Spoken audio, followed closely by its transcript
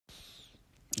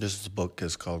This book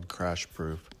is called Crash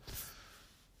Proof.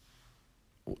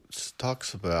 It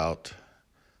talks about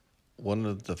one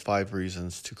of the 5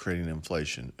 reasons to creating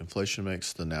inflation. Inflation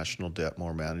makes the national debt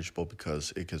more manageable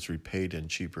because it gets repaid in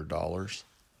cheaper dollars.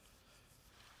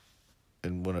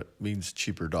 And when it means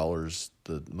cheaper dollars,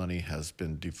 the money has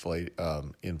been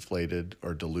inflated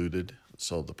or diluted,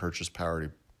 so the purchase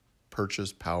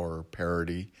power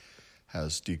parity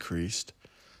has decreased.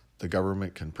 The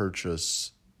government can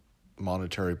purchase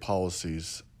monetary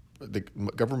policies. The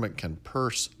government can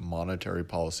purse monetary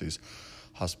policies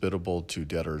hospitable to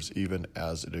debtors, even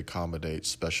as it accommodates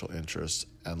special interests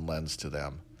and lends to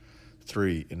them.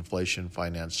 3. Inflation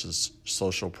finances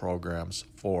social programs.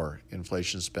 4.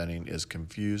 Inflation spending is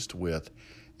confused with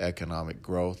economic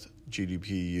growth.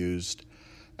 GDP used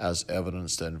as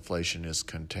evidence that inflation is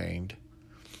contained.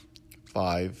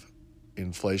 5.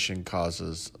 Inflation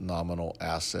causes nominal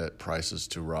asset prices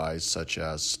to rise, such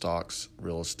as stocks,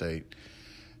 real estate,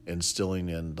 instilling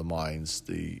in the minds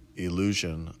the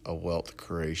illusion of wealth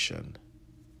creation.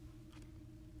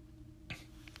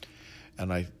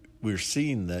 And we're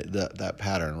seeing that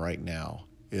pattern right now,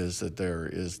 is that there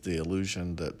is the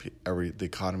illusion that the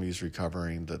economy is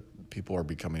recovering, that people are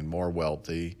becoming more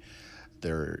wealthy,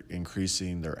 they're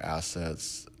increasing their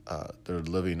assets, they're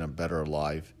living a better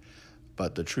life.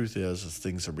 But the truth is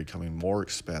things are becoming more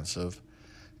expensive,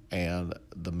 and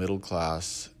the middle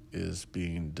class is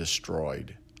being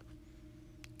destroyed.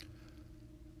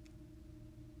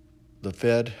 The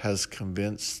Fed has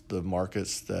convinced the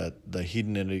markets that the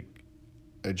hedonic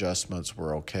adjustments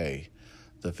were okay.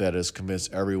 The Fed has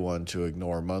convinced everyone to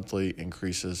ignore monthly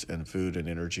increases in food and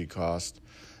energy costs.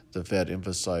 The Fed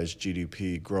emphasized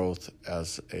GDP growth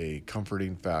as a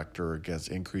comforting factor against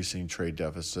increasing trade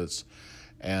deficits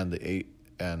and the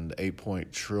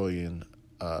 $8 trillion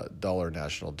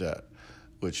national debt,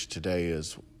 which today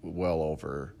is well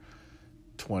over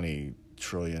 $20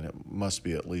 trillion. It must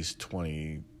be at least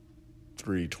 $23,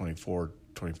 $24,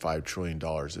 $25 trillion.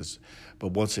 But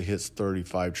once it hits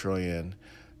 $35 trillion,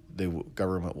 the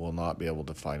government will not be able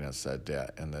to finance that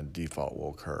debt, and then default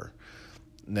will occur.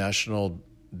 National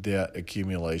debt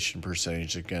accumulation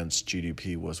percentage against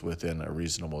GDP was within a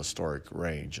reasonable historic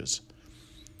ranges.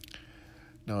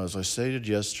 Now, as I stated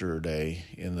yesterday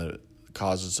in the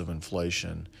causes of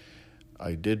inflation,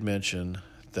 I did mention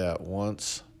that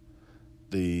once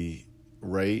the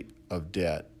rate of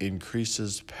debt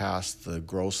increases past the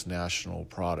gross national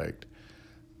product,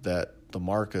 that the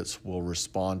markets will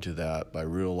respond to that by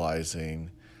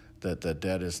realizing that the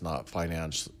debt is not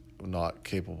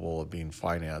capable of being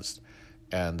financed,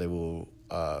 and they will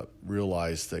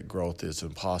realize that growth is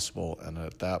impossible, and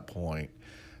at that point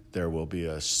there will be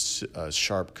a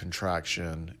sharp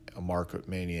contraction, a market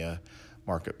mania,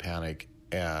 market panic,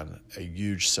 and a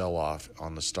huge sell-off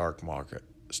on the stock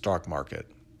market.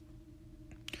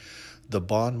 The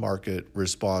bond market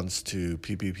responds to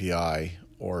PPI,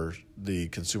 or the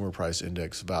Consumer Price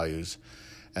Index values,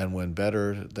 and when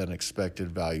better than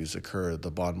expected values occur,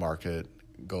 the bond market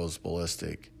goes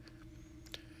ballistic.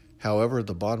 However,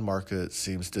 the bond market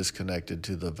seems disconnected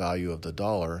to the value of the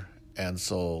dollar, and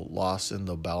so loss in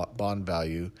the bond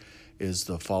value is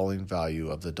the falling value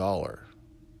of the dollar.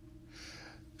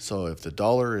 So if the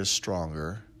dollar is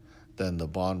stronger, then the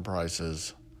bond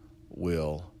prices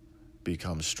will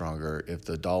become stronger. If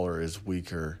the dollar is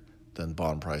weaker, then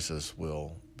bond prices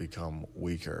will become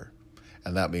weaker.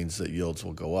 And that means that yields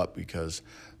will go up because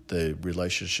the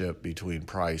relationship between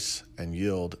price and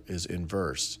yield is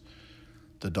inverse.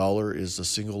 The dollar is the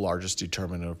single largest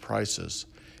determinant of prices.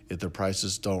 If the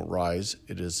prices don't rise,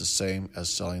 it is the same as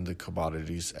selling the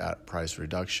commodities at price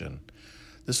reduction.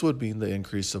 This would mean the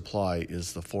increased supply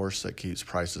is the force that keeps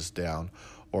prices down,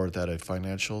 or that a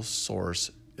financial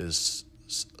source is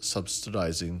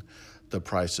subsidizing the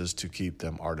prices to keep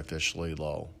them artificially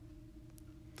low.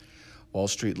 Wall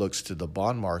Street looks to the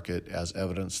bond market as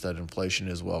evidence that inflation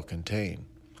is well contained.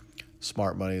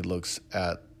 Smart money looks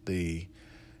at the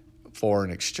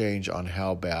foreign exchange on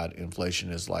how bad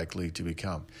inflation is likely to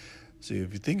become. So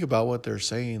if you think about what they're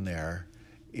saying there,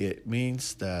 it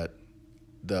means that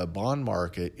the bond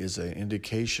market is an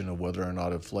indication of whether or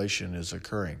not inflation is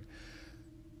occurring.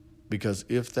 Because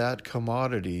if that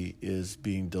commodity is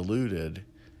being diluted,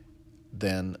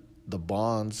 then the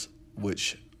bonds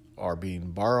which are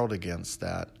being borrowed against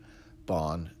that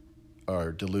bond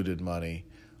or diluted money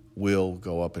will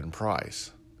go up in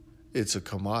price. It's a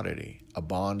commodity. A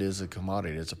bond is a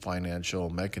commodity. It's a financial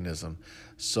mechanism.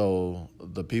 So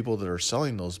the people that are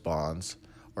selling those bonds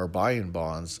or buying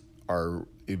bonds are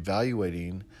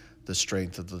evaluating the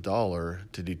strength of the dollar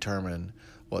to determine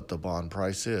what the bond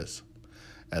price is.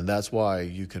 And that's why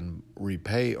you can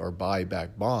repay or buy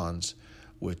back bonds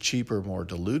with cheaper, more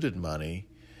diluted money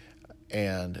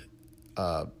and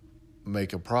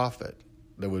make a profit.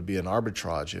 There would be an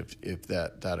arbitrage if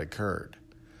that occurred.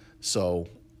 So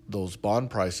those bond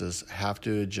prices have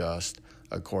to adjust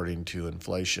according to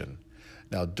inflation.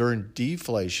 Now, during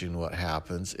deflation, what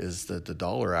happens is that the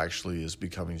dollar actually is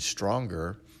becoming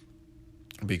stronger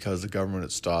because the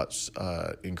government starts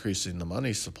increasing the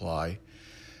money supply.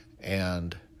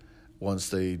 And once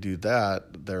they do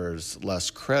that, there's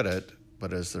less credit.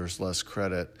 But as there's less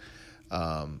credit,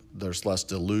 there's less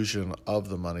dilution of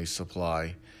the money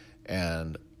supply,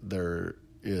 and there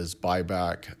is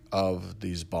buyback of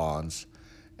these bonds,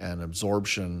 and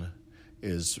absorption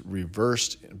is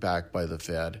reversed back by the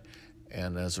Fed,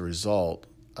 and as a result,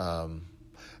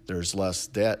 there's less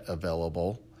debt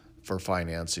available for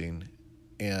financing,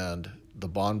 and the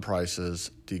bond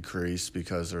prices decrease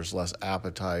because there's less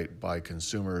appetite by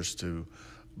consumers to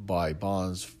buy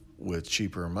bonds with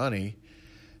cheaper money,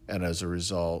 and as a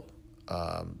result,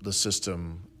 the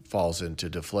system falls into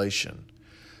deflation.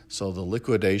 So the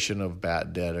liquidation of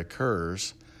bad debt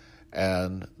occurs,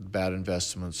 and bad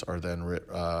investments are then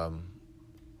written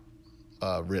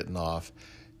off,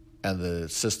 and the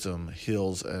system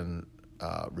heals and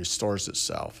restores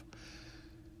itself.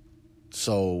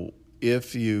 So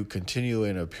if you continue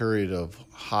in a period of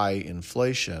high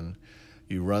inflation,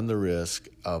 you run the risk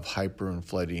of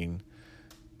hyperinflating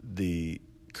the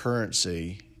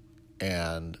currency,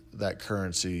 and that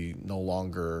currency no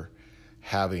longer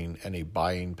having any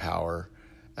buying power,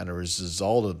 and as a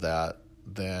result of that,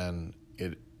 then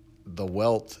the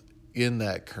wealth in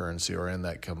that currency or in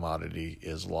that commodity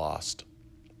is lost.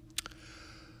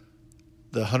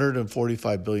 The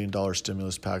 $145 billion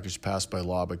stimulus package passed by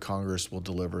law by Congress will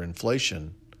deliver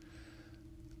inflation.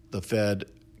 The Fed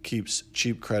keeps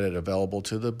cheap credit available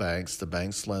to the banks. The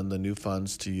banks lend the new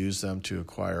funds to use them to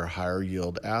acquire higher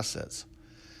yield assets.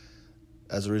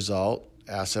 As a result,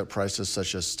 asset prices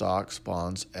such as stocks,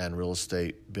 bonds, and real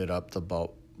estate bid up the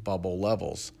bubble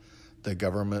levels. The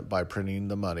government, by printing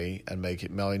the money and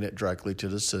mailing it directly to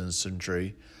the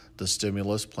citizenry, the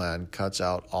stimulus plan cuts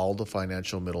out all the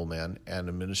financial middlemen and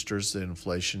administers the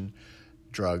inflation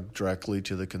drug directly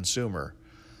to the consumer.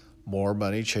 More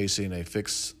money chasing a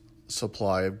fixed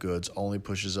supply of goods only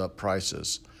pushes up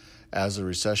prices. As the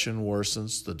recession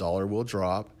worsens, the dollar will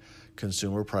drop,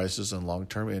 consumer prices and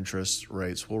long-term interest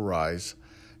rates will rise,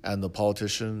 and the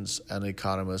politicians and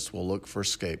economists will look for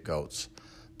scapegoats.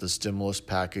 The stimulus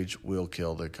package will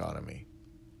kill the economy.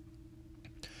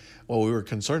 Well, we were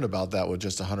concerned about that with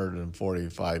just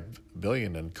 $145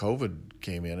 billion, and COVID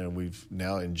came in, and we've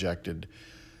now injected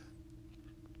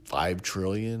 $5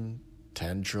 trillion,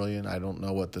 $10 trillion, I don't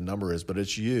know what the number is, but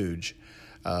it's huge,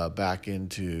 back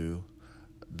into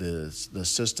the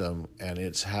system, and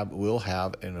will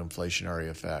have an inflationary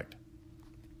effect.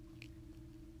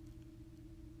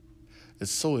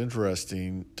 It's so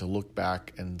interesting to look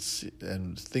back and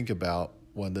think about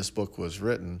when this book was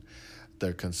written,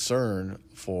 their concern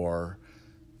for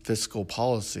fiscal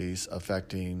policies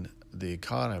affecting the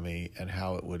economy and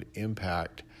how it would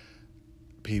impact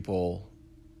people,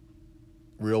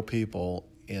 real people,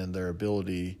 in their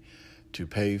ability to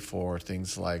pay for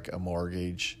things like a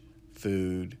mortgage,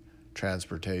 food,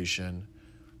 transportation,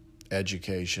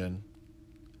 education,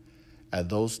 and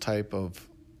those type of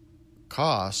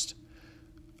costs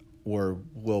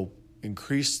will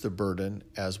increase the burden,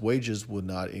 as wages would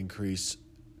not increase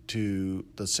to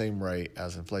the same rate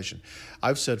as inflation.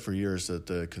 I've said for years that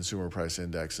the consumer price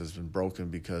index has been broken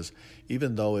because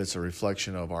even though it's a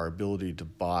reflection of our ability to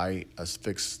buy a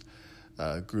fixed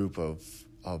group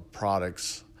of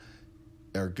products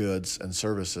or goods and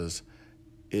services,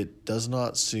 it does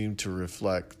not seem to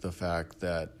reflect the fact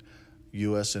that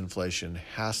U.S. inflation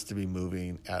has to be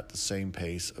moving at the same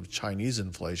pace of Chinese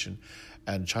inflation,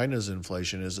 and China's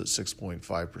inflation is at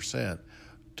 6.5%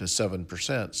 to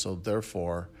 7%. So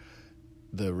therefore,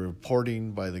 the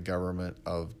reporting by the government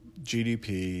of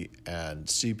GDP and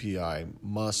CPI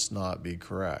must not be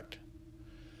correct.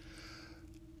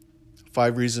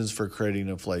 5 reasons for creating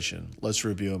inflation. Let's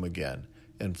review them again.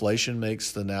 Inflation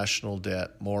makes the national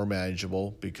debt more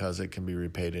manageable because it can be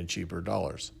repaid in cheaper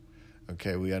dollars.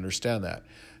 Okay, we understand that.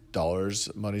 Dollars,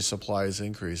 money supply is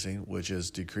increasing, which is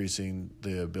decreasing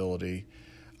the ability,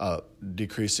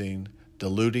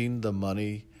 diluting the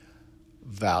money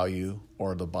value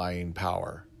or the buying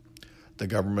power. The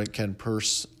government can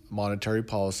purse monetary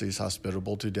policies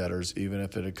hospitable to debtors even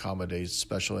if it accommodates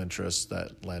special interests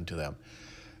that lend to them.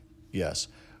 Yes,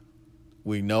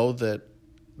 we know that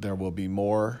there will be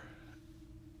more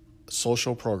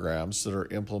social programs that are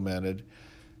implemented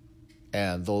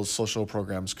And those social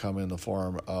programs come in the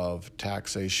form of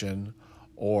taxation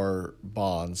or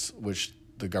bonds, which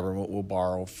the government will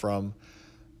borrow from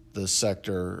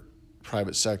the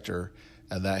private sector,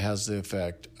 and that has the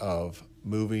effect of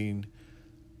moving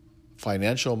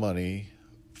financial money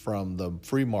from the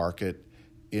free market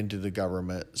into the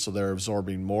government. So they're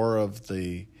absorbing more of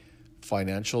the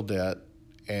financial debt,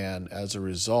 and as a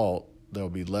result, there'll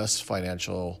be less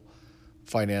financial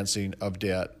financing of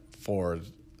debt for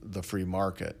the free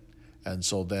market. And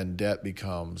so then debt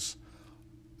becomes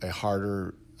a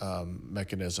harder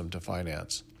mechanism to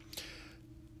finance.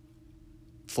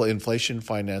 Inflation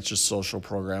finances social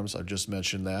programs. I've just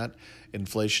mentioned that.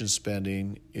 Inflation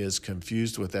spending is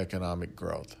confused with economic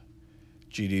growth.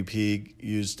 GDP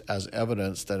used as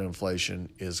evidence that inflation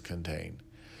is contained.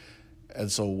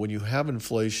 And so when you have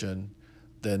inflation,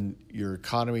 then your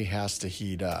economy has to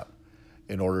heat up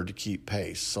in order to keep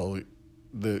pace. So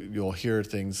you'll hear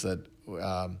things that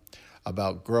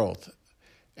about growth.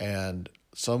 And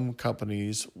some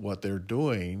companies, what they're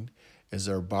doing is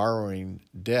they're borrowing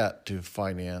debt to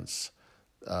finance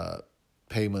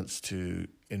payments to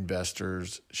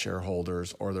investors,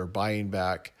 shareholders, or they're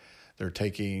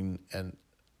taking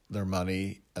their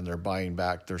money and they're buying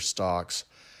back their stocks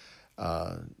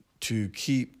to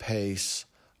keep pace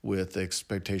with the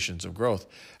expectations of growth.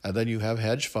 And then you have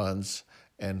hedge funds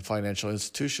and financial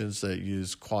institutions that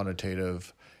use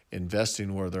quantitative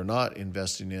investing, where they're not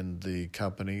investing in the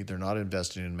company, they're not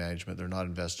investing in management, they're not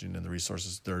investing in the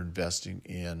resources, they're investing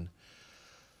in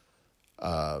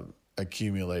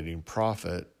accumulating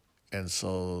profit. And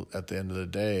so at the end of the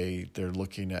day, they're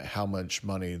looking at how much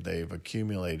money they've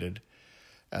accumulated.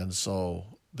 And so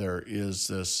there is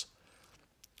this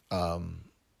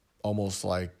almost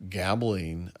like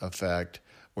gambling effect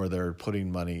where they're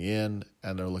putting money in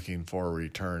and they're looking for a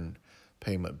return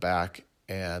payment back.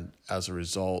 And as a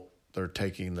result, they're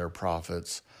taking their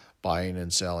profits, buying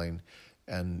and selling,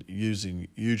 and using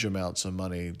huge amounts of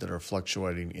money that are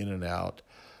fluctuating in and out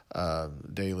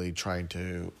daily, trying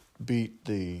to beat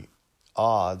the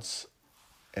odds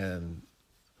and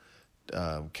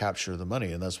capture the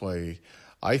money. And that's why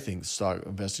I think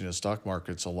investing in stock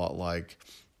market's a lot like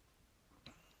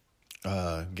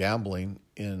gambling,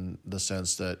 in the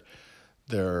sense that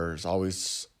there's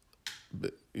always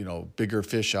bigger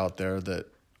fish out there that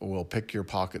will pick your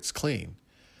pockets clean.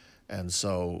 And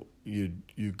so you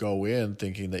go in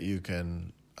thinking that you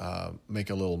can make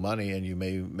a little money, and you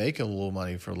may make a little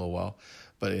money for a little while,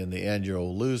 but in the end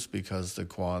you'll lose because the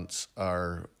quants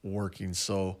are working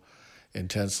so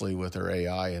intensely with their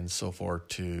AI and so forth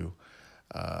to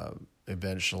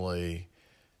eventually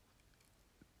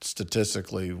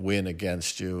statistically win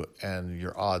against you, and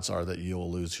your odds are that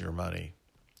you'll lose your money.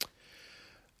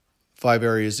 5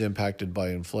 areas impacted by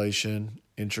inflation: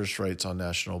 interest rates on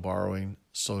national borrowing,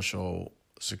 social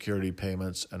security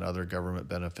payments and other government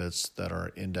benefits that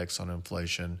are indexed on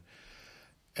inflation,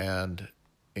 and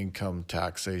income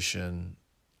taxation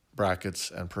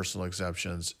brackets and personal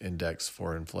exemptions indexed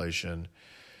for inflation,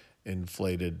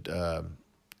 inflated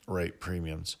rate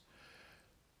premiums.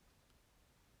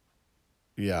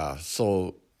 Yeah,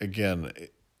 so again,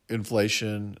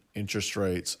 inflation, interest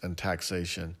rates, and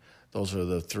taxation, those are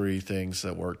the 3 things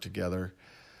that work together.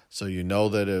 So you know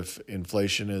that if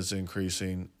inflation is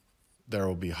increasing, there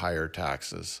will be higher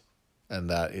taxes, and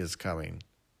that is coming.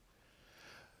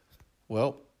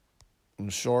 Well, in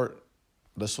short,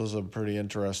 this was a pretty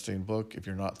interesting book. If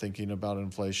you're not thinking about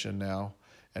inflation now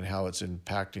and how it's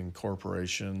impacting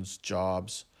corporations,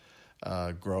 jobs,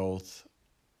 growth,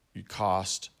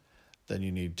 cost, then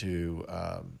you need to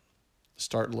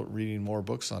start reading more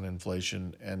books on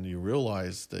inflation, and you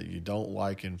realize that you don't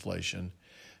like inflation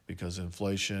because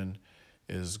inflation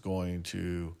is going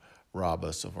to rob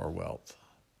us of our wealth.